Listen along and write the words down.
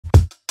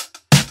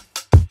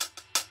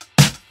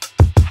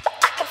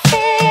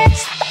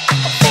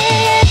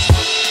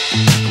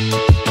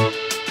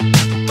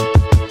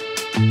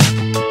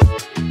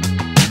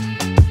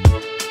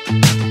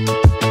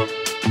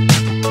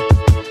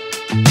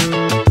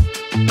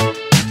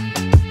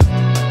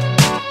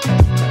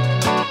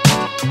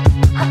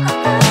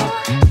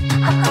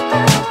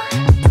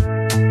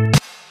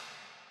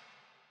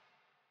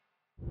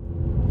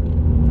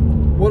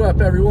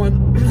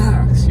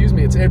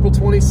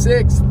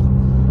26th,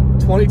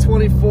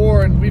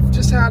 2024, and we've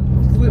just had,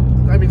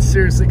 I mean,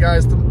 seriously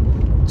guys,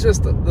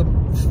 just the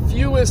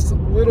fewest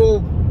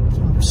little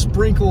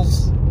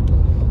sprinkles,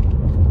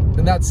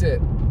 and that's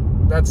it.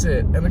 That's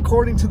it. And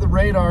according to the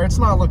radar, it's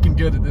not looking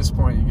good at this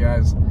point, you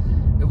guys.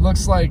 It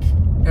looks like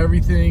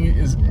everything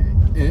is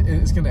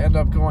going to end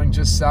up going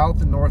just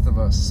south and north of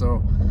us.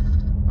 So,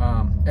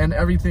 and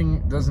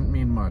everything doesn't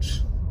mean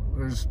much.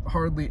 There's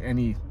hardly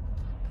any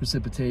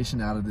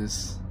precipitation out of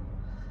this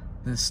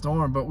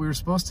storm, but we were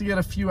supposed to get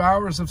a few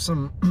hours of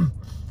some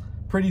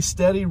pretty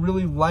steady,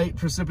 really light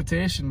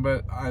precipitation,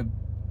 but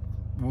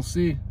we'll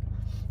see.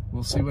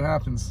 We'll see what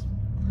happens.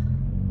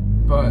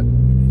 But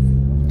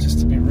just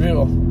to be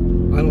real,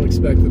 I don't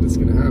expect that it's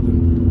going to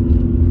happen.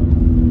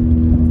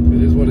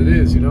 It is what it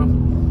is, you know?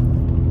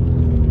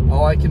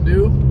 All I can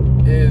do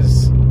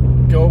is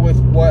go with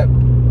what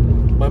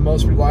my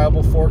most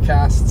reliable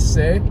forecasts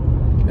say.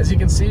 As you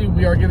can see,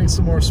 we are getting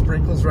some more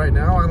sprinkles right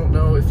now. I don't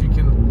know if you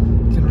can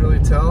really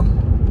tell.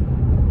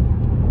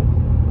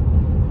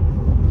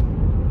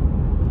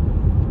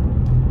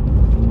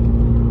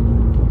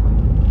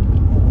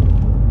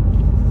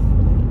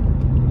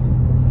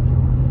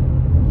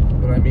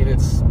 But I mean,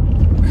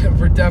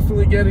 we're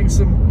definitely getting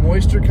some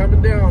moisture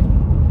coming down.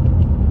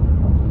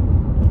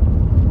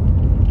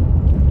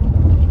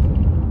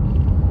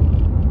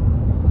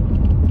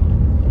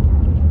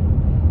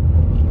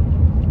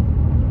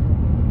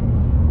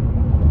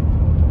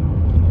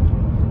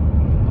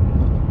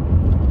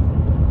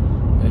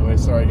 Anyway,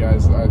 sorry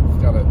guys,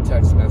 I've got a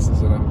text message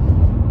that I'm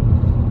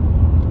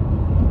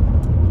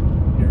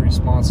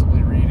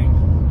irresponsibly reading.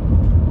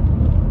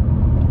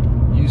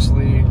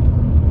 Usually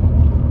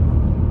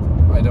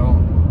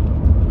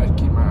I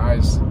keep my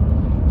eyes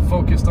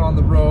focused on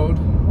the road,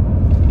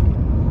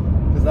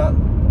 because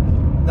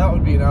that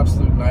would be an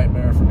absolute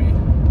nightmare for me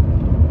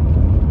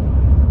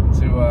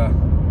to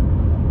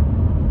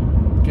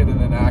get in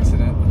an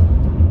accident.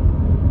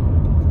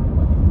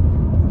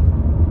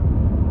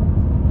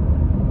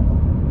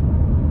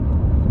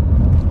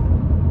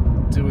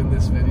 Doing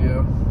this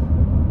video.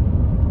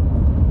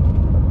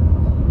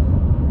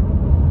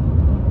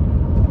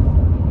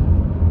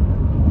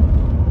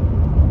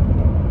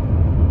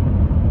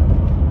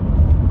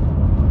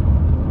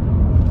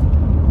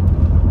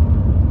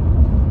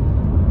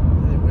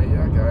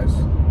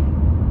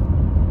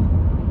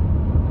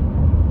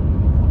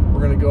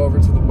 Go over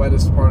to the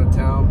wettest part of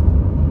town,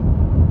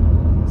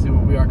 see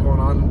what we got going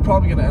on. I'm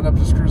probably going to end up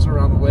just cruising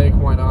around the lake.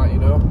 Why not, you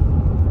know?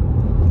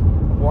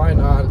 Why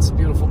not? It's a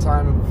beautiful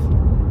time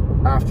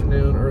of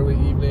afternoon, early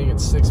evening.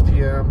 It's 6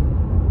 p.m.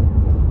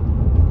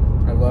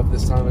 I love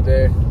this time of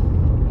day.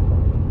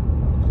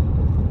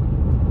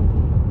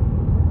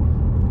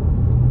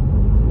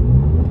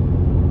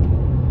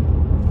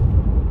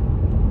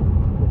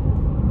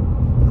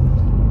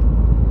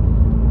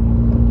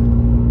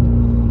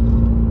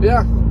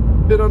 Yeah.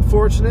 Bit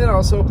unfortunate. I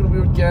was hoping we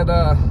would get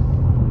a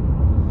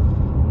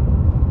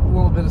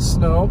little bit of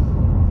snow.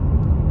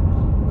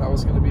 That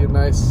was going to be a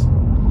nice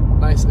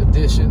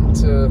addition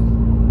to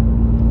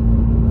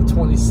the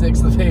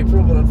 26th of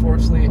April, but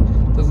unfortunately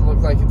it doesn't look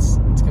like it's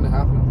going to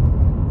happen.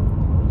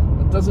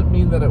 That doesn't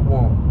mean that it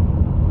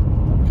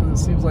won't, because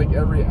it seems like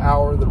every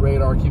hour the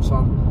radar keeps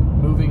on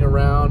moving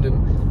around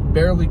and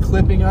barely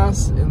clipping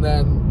us and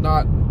then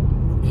not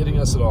hitting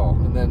us at all,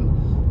 and then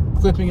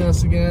clipping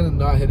us again and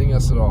not hitting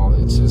us at all.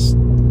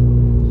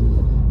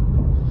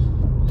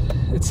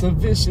 It's a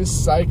vicious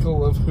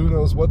cycle of who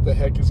knows what the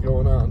heck is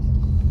going on.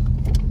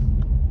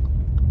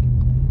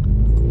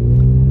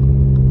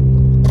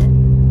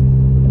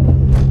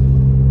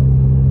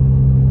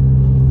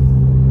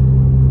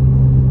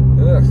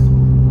 Ugh.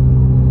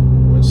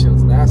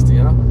 Windshield's nasty,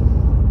 huh?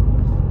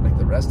 Like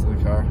the rest of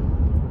the car.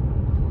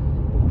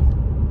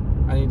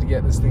 I need to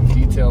get this thing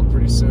detailed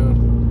pretty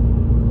soon.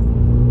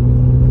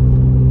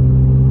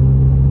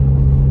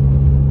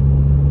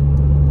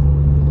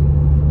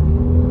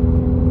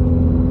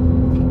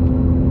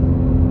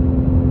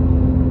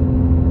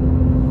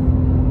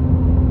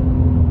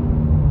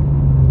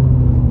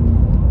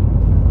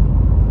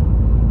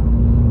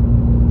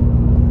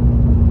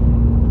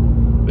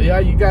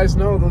 You guys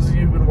know, those of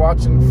you who've been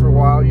watching for a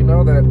while, you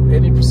know that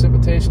any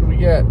precipitation we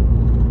get,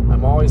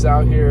 I'm always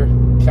out here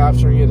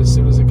capturing it as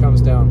soon as it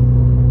comes down.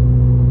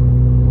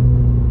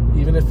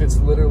 Even if it's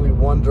literally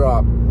one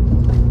drop.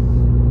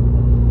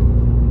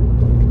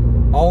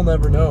 I'll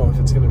never know if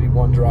it's going to be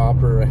one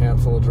drop or a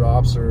handful of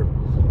drops or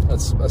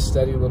a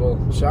steady little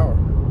shower.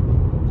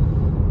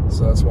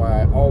 So that's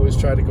why I always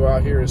try to go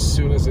out here as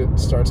soon as it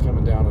starts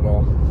coming down at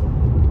all.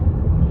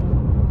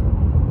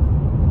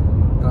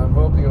 And I'm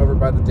hoping over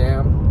by the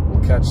dam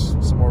we'll catch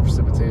some more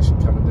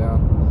precipitation coming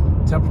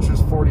down.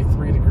 Temperature's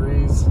 43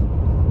 degrees.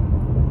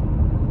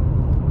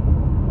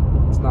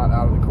 It's not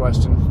out of the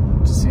question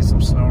to see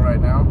some snow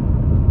right now.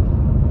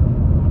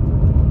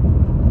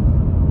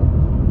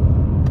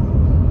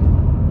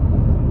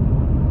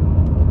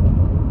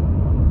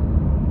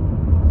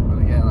 But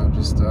again, I'm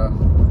just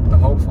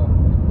hopeful.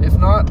 If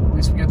not, at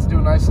least we get to do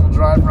a nice little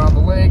drive around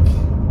the lake.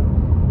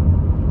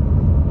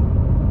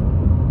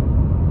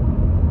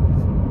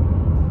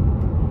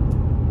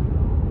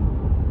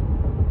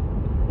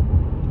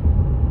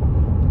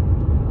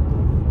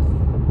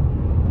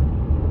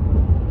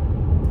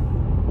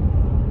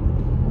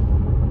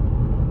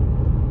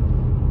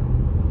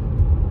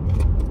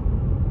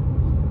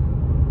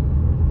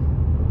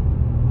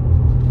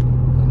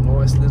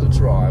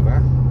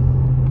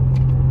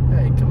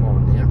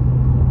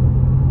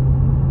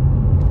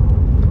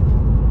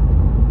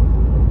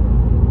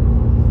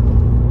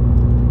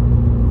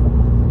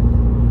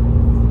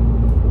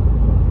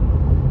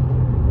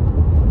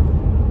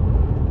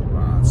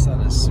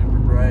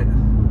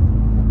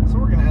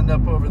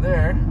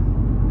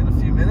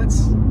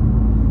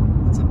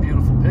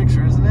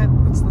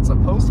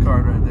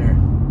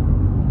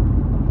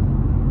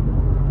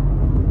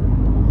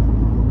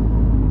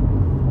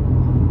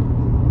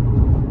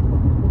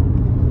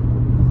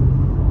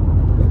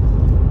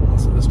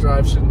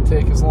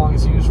 take as long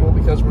as usual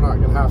because we're not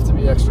going to have to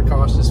be extra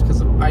cautious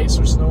because of ice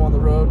or snow on the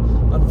road,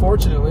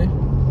 unfortunately.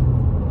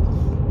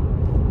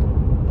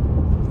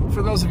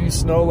 For those of you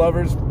snow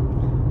lovers,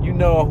 you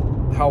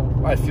know how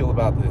I feel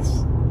about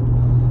this.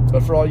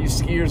 But for all you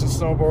skiers and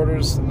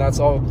snowboarders, and that's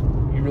all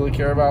you really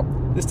care about,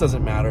 this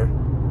doesn't matter.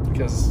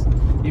 Because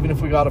even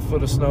if we got a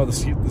foot of snow, the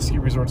ski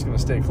resort's going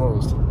to stay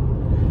closed.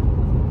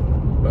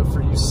 But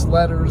for you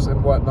sledders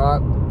and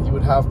whatnot, you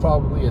would have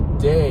probably a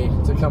day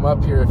to come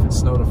up here if it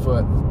snowed a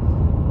foot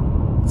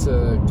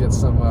to get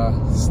some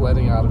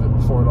sledding out of it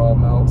before it all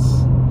melts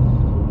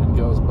and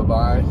goes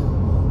bye-bye.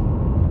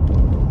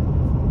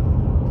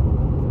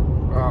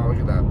 Oh, look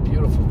at that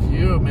beautiful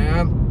view,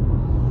 man.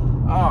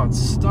 Oh, it's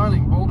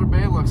stunning. Boulder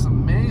Bay looks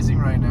amazing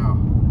right now.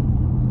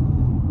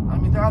 I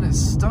mean, that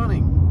is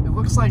stunning. It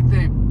looks like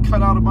they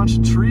cut out a bunch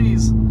of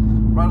trees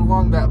right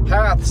along that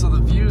path, so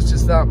the view's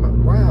just that much.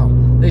 Wow,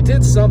 they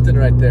did something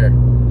right there.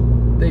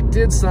 They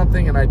did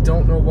something, and I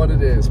don't know what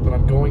it is, but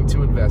I'm going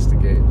to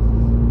investigate.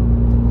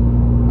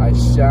 I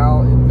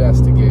shall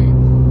investigate.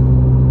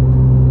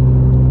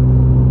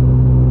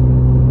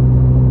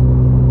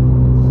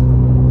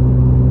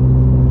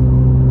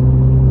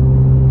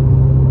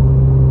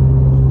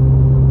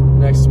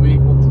 Next week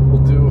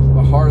we'll do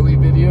a Harley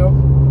video.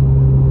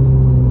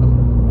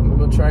 I'm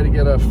gonna try to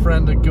get a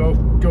friend to go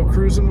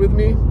cruising with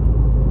me.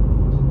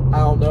 I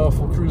don't know if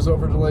we'll cruise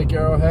over to Lake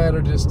Arrowhead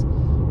or just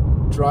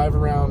drive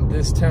around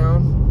this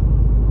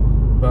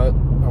town, but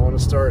I want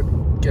to start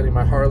getting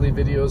my Harley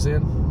videos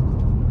in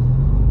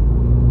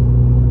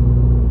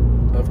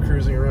of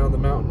cruising around the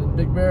mountain in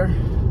Big Bear.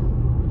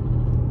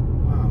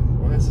 Wow,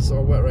 why is this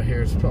all wet right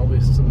here? It's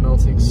probably some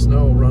melting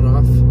snow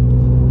runoff.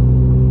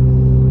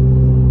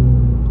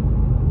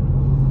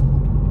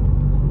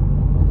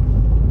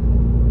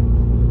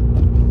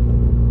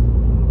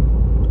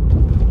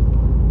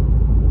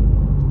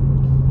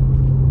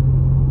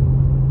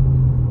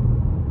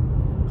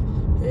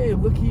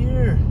 Look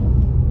here.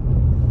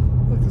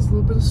 Look, there's a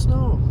little bit of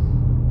snow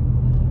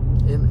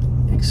in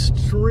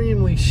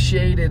extremely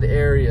shaded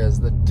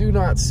areas that do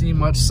not see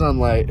much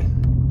sunlight.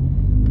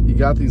 You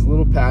got these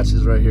little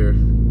patches right here.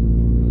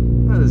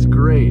 That is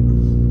great.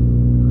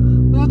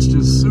 That's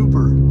just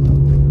super.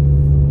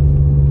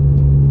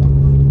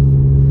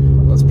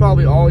 That's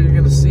probably all you're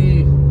gonna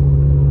see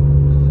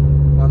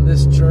on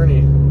this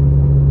journey.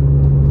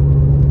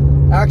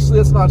 Actually,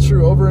 that's not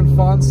true. Over in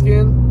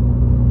Fawnskin,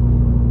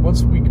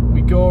 once we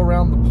go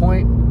around the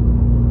point,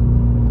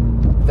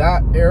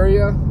 that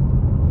area,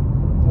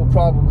 we'll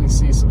probably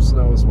see some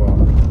snow as well.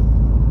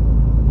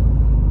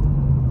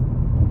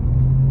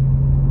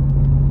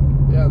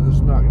 Yeah,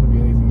 there's not going to be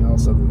anything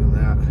else other than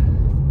that.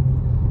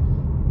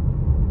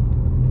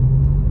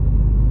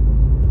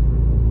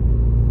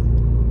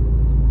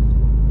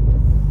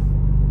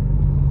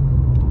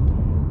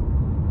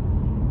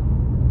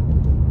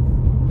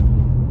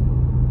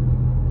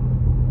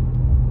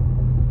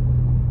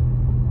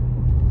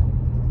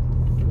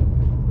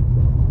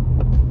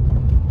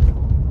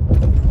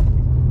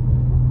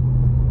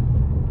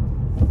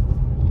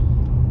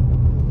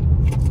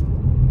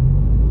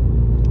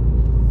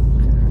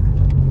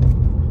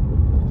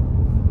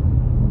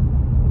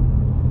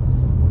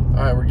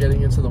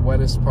 Getting into the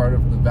wettest part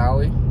of the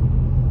valley.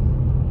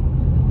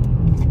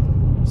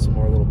 Some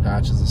more little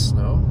patches of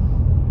snow.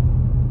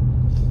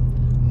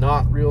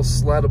 Not real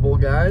sleddable,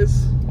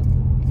 guys.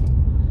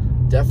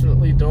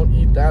 Definitely don't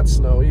eat that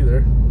snow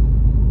either.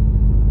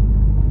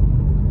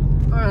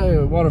 Hey,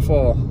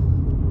 waterfall.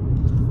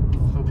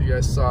 Hope you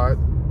guys saw it.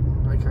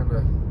 I kind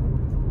of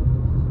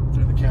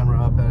threw the camera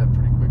up at it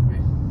pretty quickly.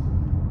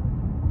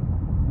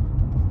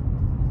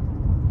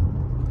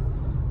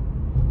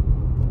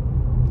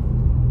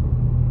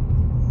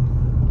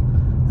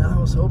 I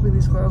was hoping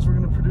these clouds were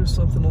going to produce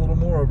something a little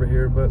more over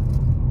here, but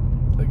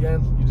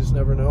again, you just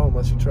never know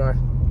unless you try.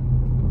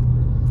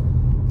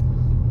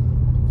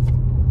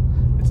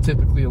 It's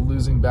typically a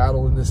losing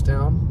battle in this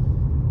town,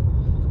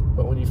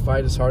 but when you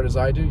fight as hard as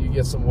I do, you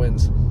get some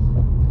wins.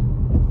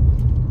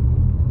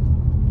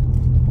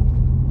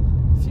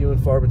 Few and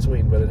far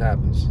between, but it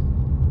happens.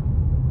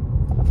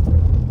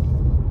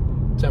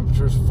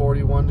 Temperature's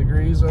 41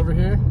 degrees over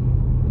here,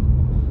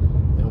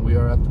 and we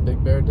are at the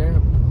Big Bear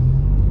Dam.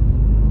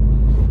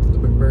 The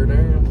Big Bear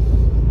Dam.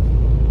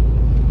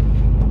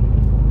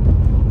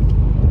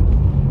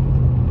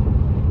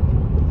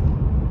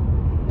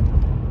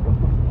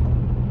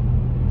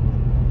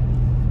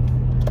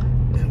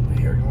 And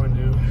we are going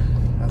to,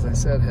 as I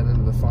said, head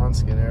into the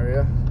Fawnskin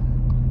area.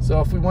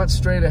 So if we went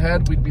straight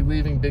ahead, we'd be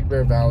leaving Big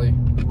Bear Valley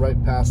right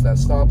past that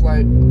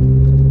stoplight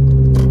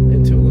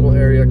into a little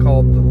area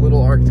called the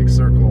Little Arctic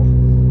Circle.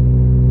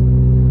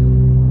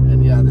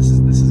 And yeah, this is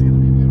going to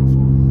be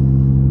beautiful.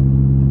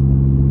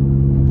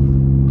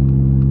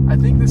 I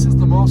think this is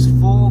the most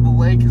full the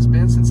lake has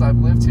been since I've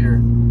lived here,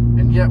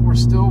 and yet we're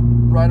still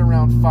right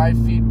around 5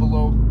 feet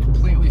below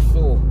completely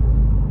full.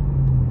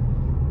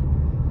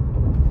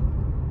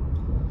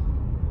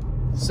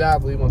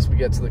 Sadly, once we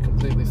get to the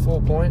completely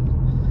full point,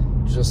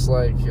 just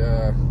like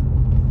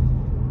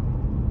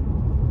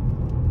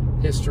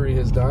history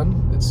has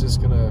done. It's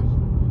just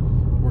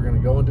we're gonna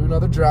go and do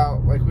another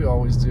drought like we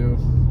always do.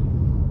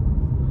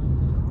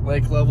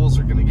 Lake levels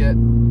are gonna get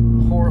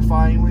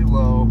horrifyingly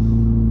low.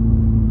 And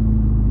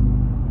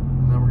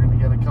then we're gonna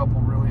get a couple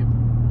really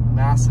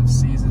massive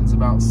seasons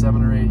about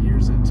 7 or 8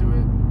 years into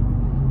it,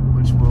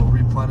 which will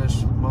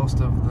replenish most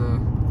of the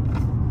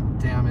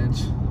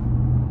damage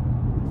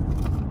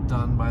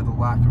done by the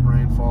lack of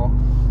rainfall.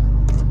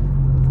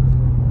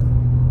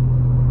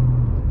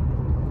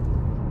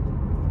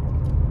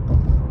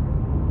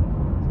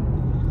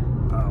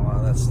 Oh wow,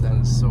 that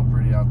is so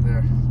pretty out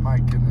there. My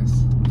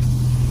goodness.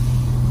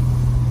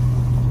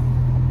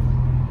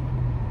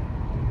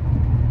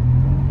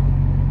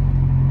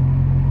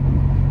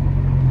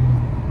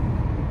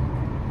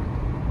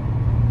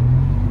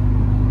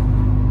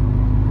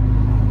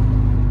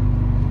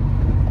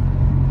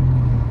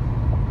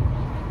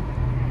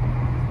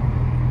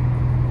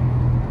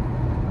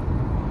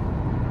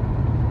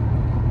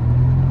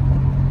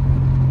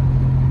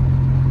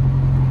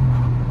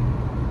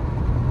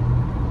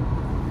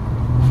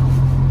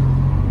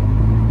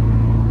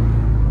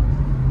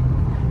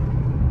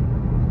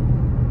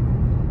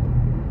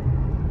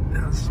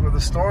 Where the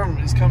storm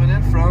is coming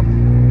in from.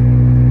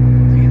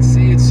 You can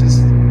see it's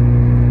just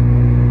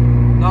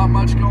not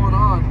much going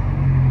on.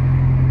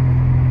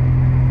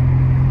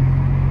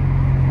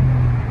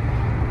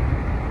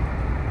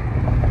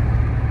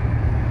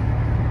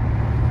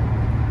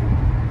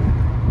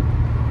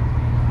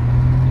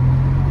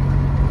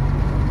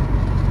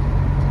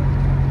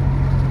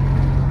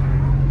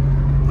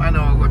 I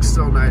know it looks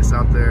so nice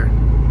out there.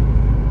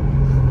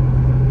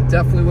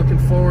 Definitely looking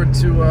forward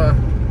to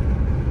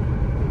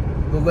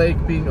the lake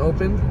being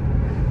open,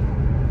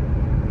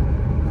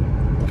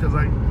 because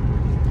I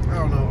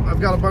don't know, I've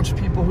got a bunch of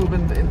people who've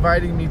been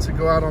inviting me to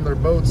go out on their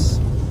boats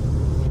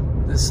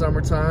this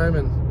summertime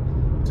and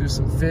do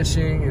some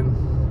fishing and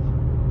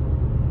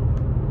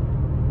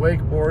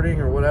wakeboarding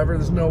or whatever.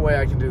 There's no way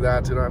I can do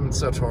that, dude. I'm in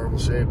such horrible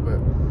shape, but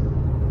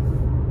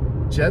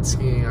jet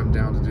skiing, I'm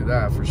down to do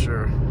that for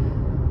sure.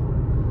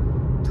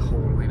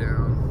 Totally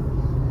down.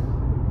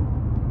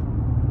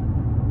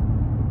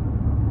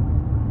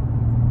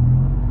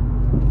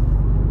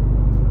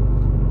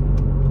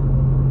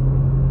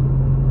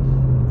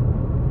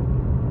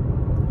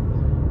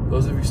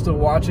 Those of you still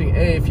watching,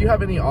 hey, if you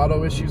have any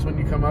auto issues when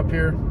you come up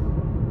here,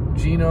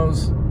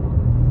 Gino's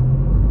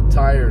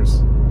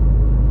Tires,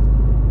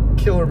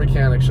 killer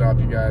mechanic shop,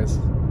 you guys.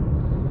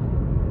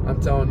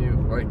 I'm telling you,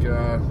 like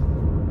an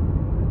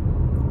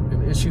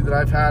issue that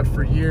I've had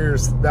for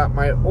years, that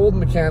my old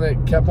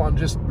mechanic kept on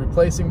just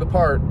replacing the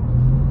part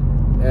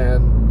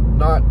and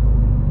not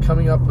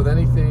coming up with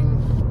anything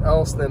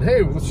else than,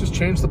 hey, let's just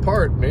change the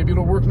part, maybe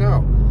it'll work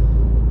now.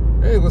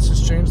 Hey, let's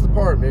just change the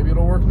part, maybe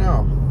it'll work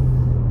now.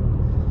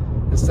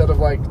 Instead of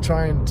like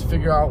trying to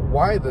figure out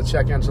why the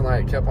check engine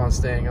light kept on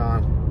staying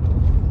on.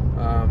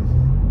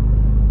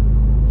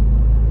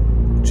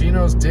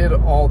 Gino's did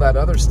all that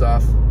other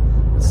stuff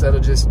instead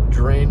of just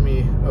drain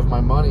me of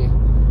my money.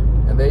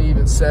 And they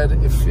even said,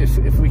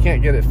 if we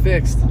can't get it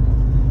fixed,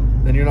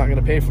 then you're not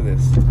gonna pay for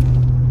this.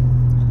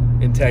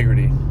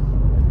 Integrity.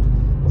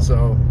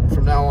 So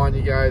from now on,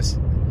 you guys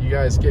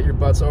get your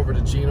butts over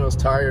to Gino's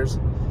Tires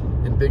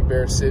in Big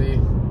Bear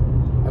City.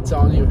 I'm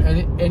telling you,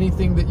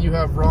 anything that you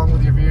have wrong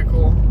with your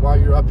vehicle while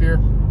you're up here,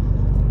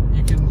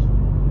 you can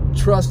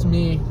trust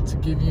me to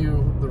give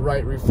you the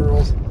right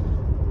referrals.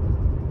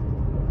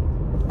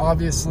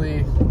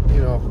 Obviously,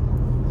 you know,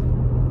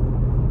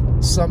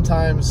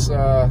 sometimes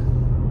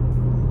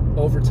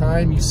over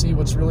time you see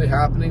what's really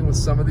happening with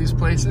some of these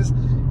places,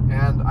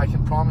 and I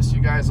can promise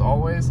you guys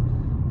always,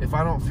 if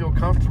I don't feel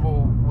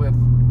comfortable with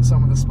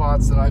some of the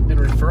spots that I've been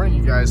referring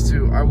you guys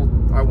to, I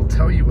will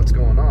tell you what's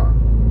going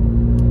on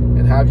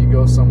and have you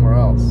go somewhere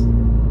else.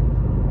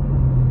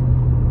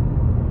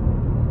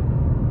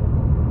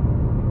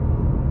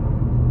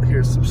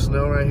 Here's some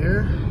snow right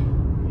here.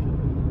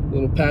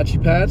 Little patchy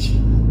patch.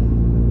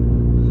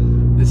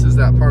 This is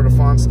that part of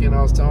Fawnskin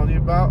I was telling you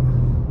about.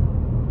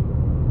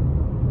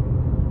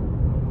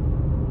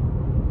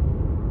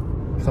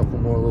 A couple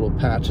more little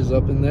patches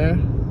up in there.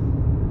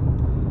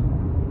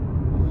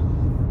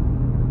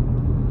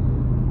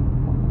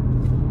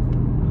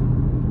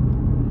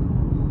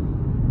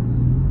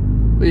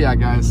 But yeah,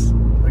 guys,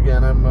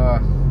 again, I'm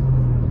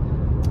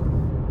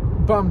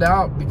bummed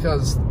out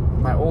because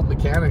my old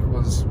mechanic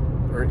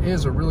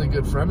is a really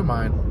good friend of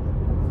mine,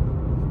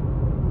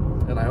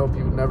 and I hope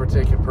he would never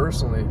take it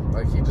personally.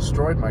 Like, he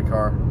destroyed my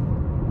car.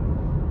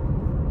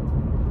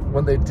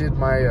 When they did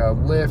my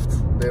lift,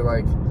 they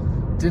like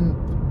didn't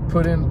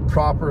put in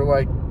proper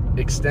like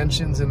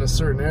extensions in a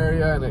certain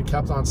area, and it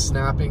kept on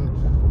snapping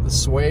the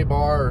sway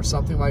bar or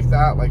something like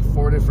that, like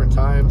 4 different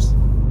times.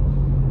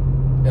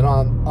 And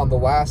on the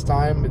last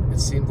time, it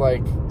seemed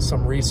like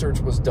some research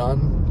was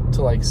done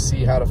to like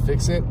see how to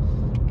fix it,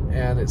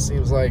 and it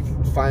seems like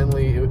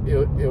finally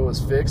it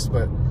was fixed.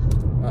 But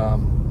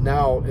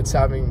now it's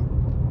having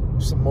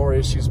some more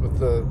issues with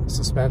the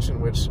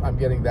suspension, which I'm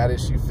getting that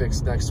issue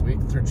fixed next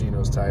week through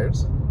Gino's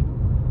Tires.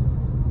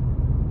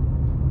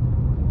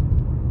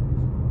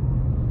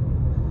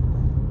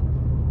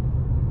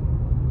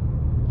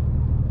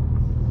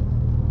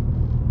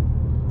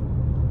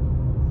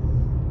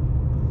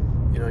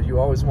 know, you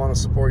always want to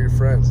support your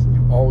friends.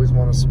 You always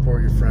want to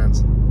support your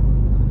friends. Oh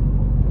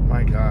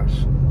my gosh.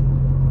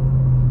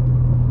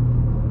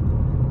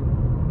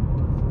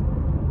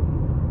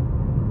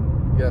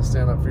 You gotta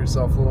stand up for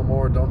yourself a little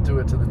more. Don't do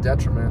it to the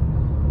detriment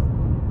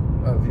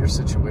of your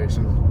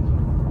situation.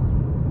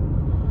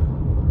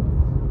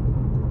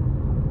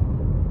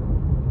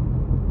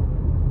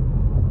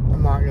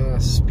 I'm not gonna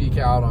speak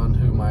out on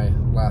who my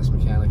last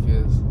mechanic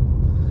is,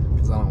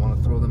 because I don't want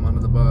to throw them under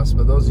the bus.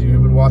 But those of you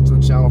who've been watching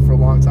the channel for a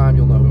long time,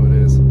 you'll know who it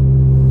is.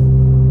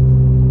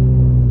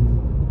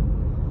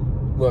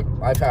 Look,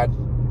 I've had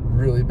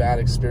really bad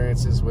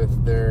experiences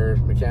with their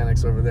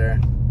mechanics over there.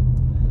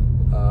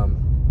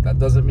 That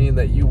doesn't mean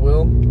that you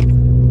will,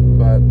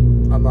 but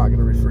I'm not going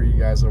to refer you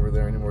guys over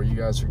there anymore. You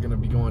guys are going to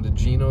be going to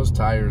Gino's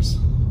Tires.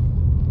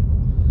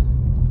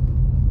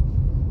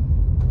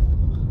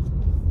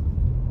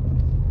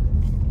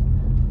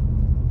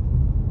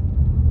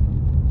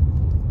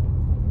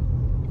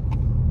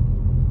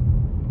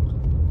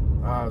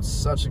 Wow, it's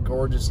such a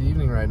gorgeous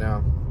evening right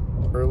now.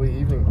 Early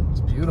evening.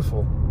 It's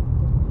beautiful.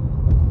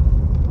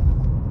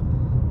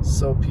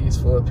 So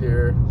peaceful up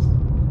here.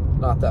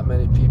 Not that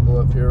many people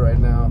up here right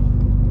now.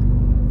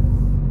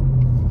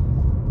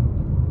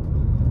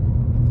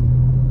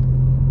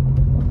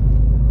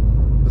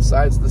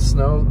 Besides the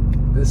snow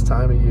this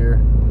time of year,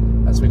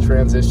 as we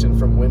transition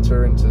from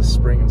winter into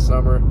spring and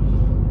summer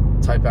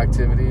type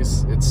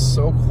activities, it's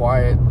so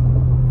quiet.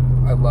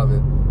 I love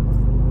it.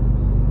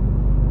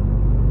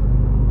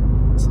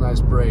 It's a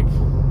nice break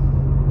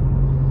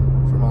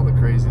from all the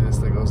craziness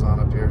that goes on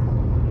up here.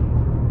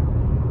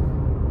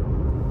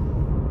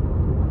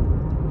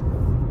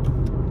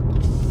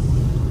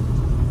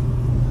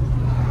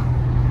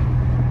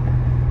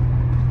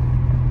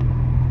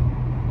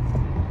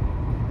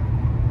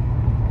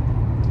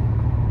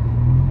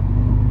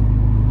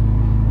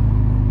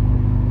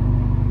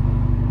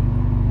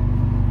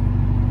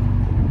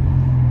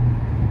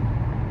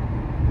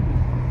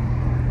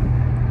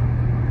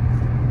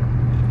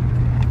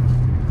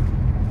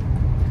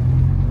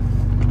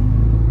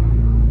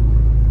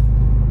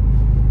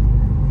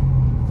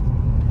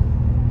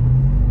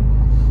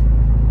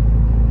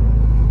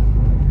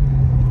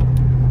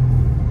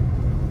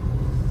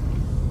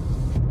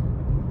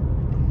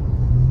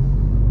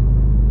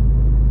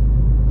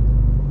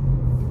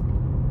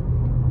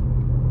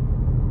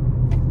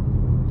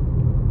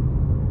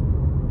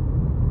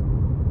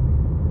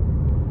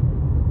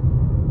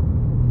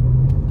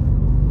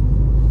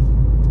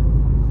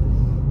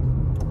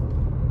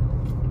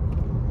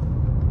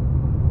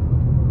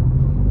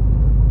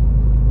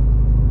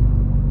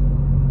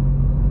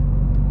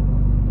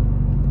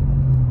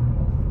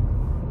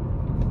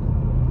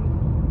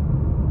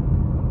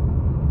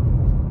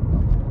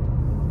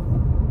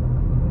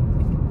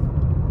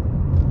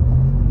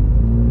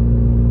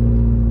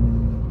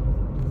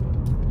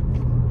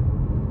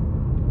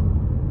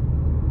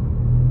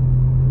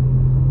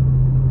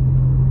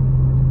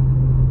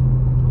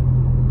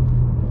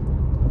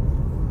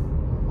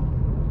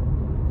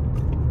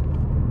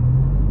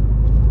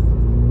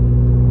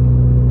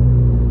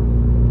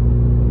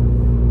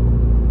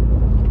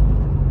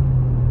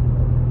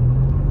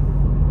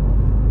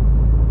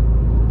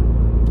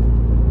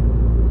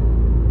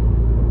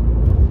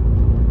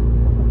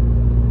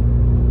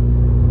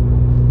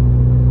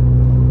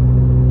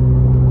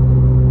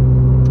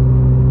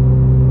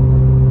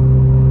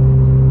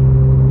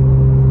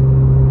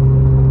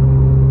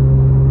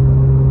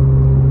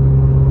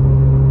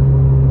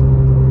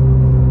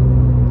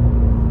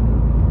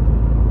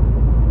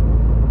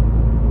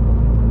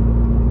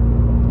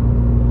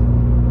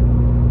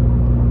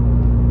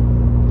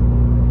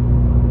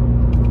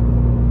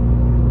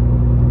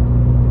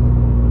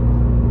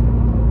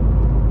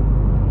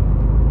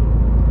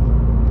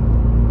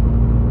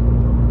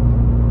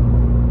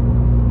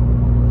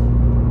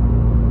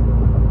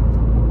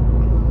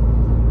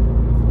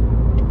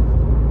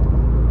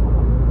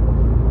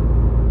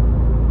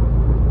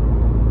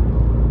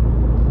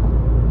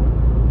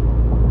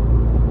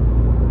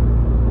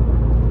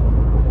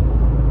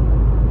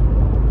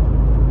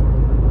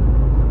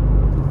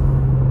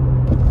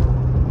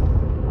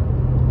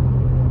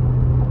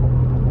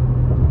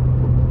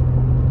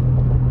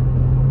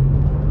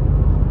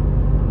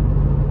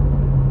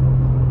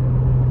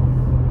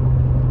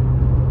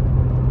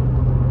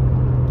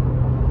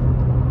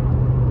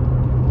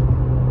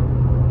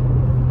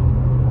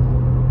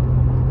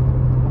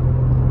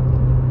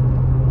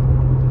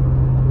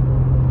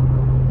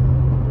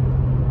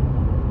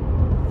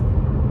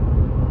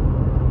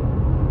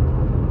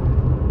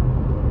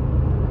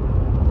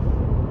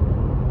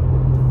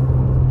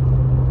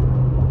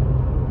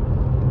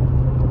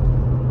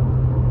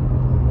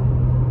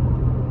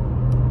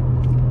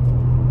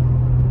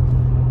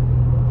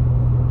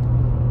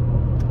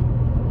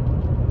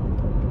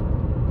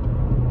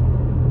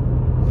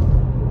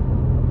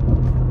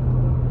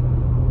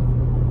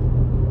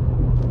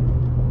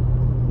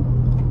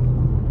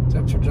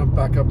 Jump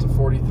back up to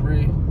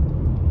 43.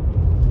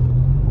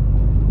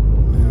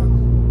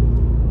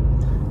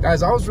 Man.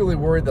 Guys, I was really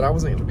worried that I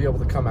wasn't going to be able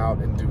to come out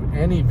and do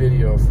any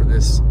video for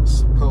this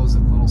supposed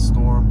little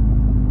storm.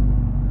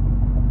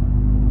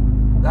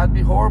 That'd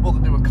be horrible to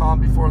do a calm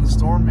before the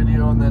storm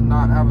video and then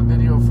not have a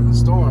video for the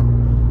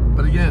storm.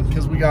 But again,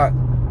 because we got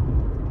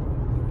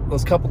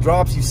those couple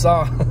drops you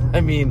saw,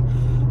 I mean,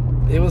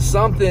 it was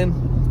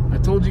something. I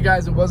told you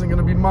guys it wasn't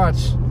going to be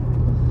much,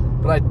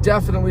 but I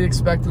definitely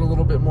expected a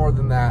little bit more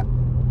than that.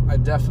 I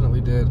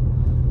definitely did.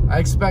 I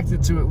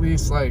expected to at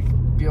least like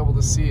be able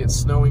to see it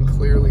snowing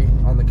clearly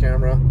on the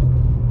camera.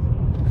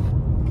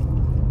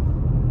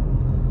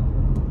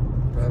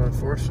 But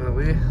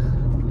unfortunately,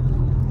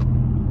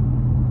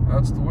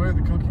 that's the way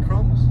the cookie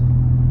crumbles.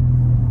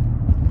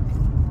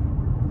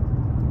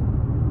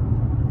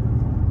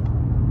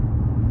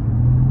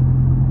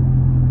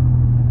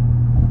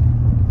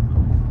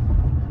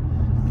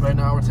 Right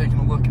now we're taking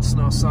a look at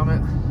Snow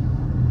Summit.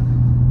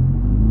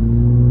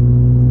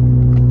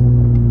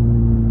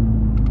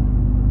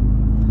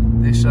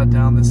 They shut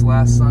down this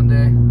last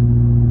Sunday.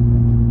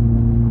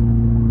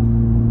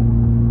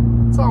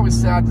 It's always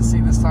sad to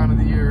see this time of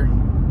the year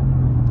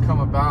come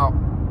about,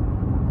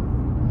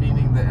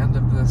 meaning the end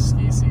of the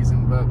ski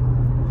season, but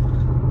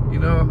you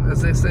know,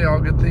 as they say, all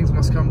good things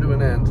must come to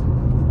an end.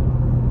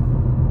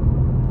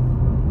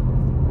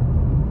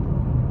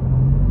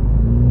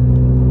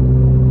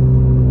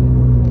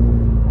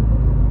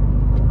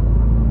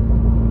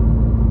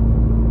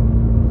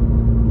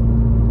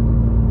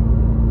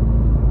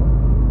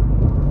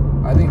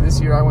 I think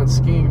this year I went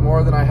skiing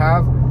more than I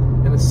have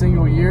in a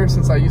single year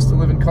since I used to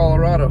live in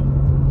Colorado.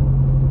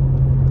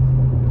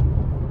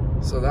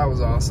 So that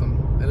was awesome.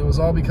 And it was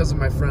all because of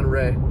my friend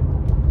Ray.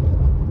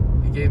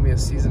 He gave me a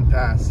season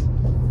pass.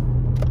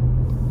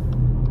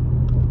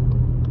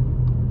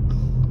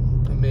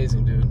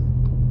 Amazing dude.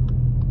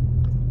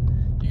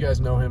 You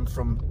guys know him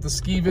from the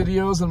ski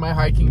videos and my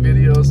hiking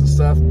videos and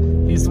stuff.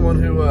 He's the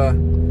one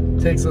who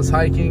takes us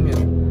hiking,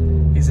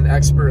 and he's an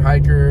expert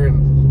hiker,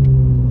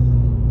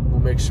 and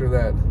we'll make sure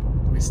that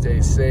we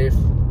stay safe.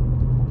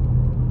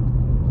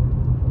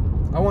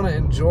 I want to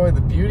enjoy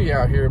the beauty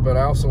out here, but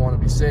I also want to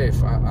be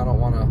safe. I don't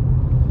want to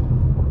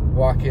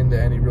walk into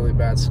any really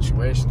bad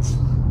situations.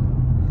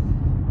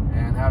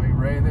 And having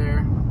Ray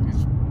there,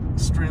 he's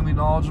extremely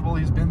knowledgeable.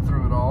 He's been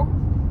through it all.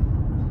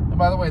 And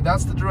by the way,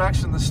 that's the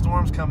direction the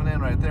storm's coming in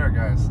right there,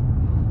 guys.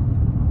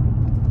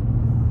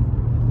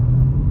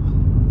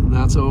 And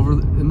that's over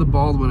in the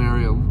Baldwin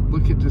area.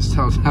 Look at just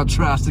how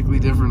drastically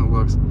different it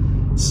looks.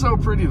 It's so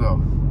pretty though.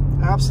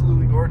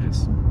 Absolutely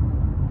gorgeous.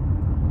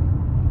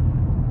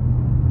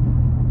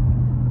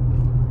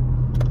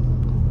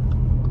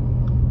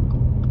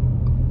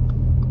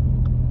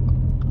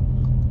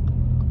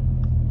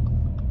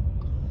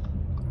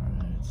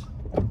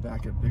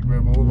 Back at Big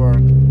Bear Blvd.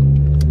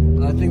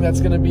 And I think that's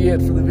going to be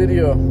it for the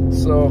video.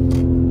 So,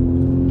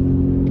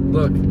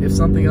 look, if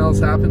something else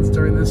happens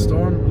during this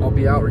storm, I'll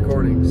be out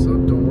recording, so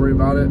don't worry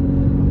about it.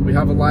 We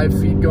have a live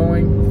feed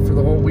going for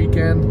the whole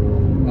weekend.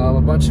 A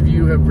bunch of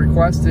you have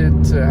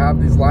requested to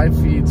have these live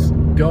feeds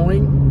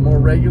going more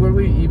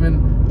regularly,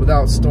 even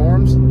without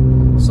storms.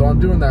 So I'm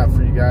doing that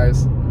for you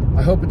guys.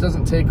 I hope it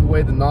doesn't take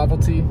away the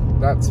novelty.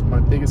 That's my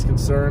biggest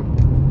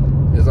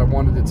concern, is I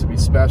wanted it to be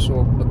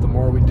special, but the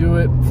more we do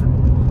it, for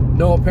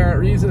no apparent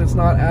reason, it's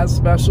not as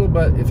special.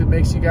 But if it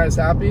makes you guys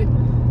happy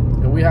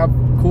and we have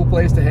a cool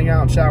place to hang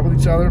out and chat with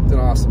each other, then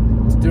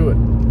awesome, let's do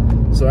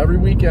it. So every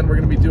weekend we're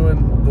going to be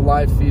doing the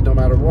live feed no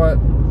matter what,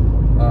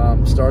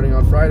 starting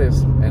on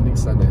Fridays, ending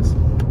Sundays.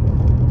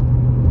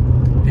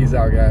 Peace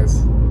out, guys,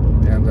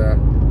 and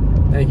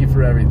thank you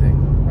for everything.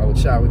 I will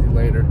chat with you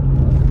later.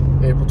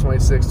 April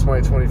 26,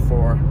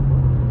 2024,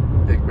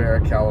 Big Bear,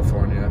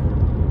 California.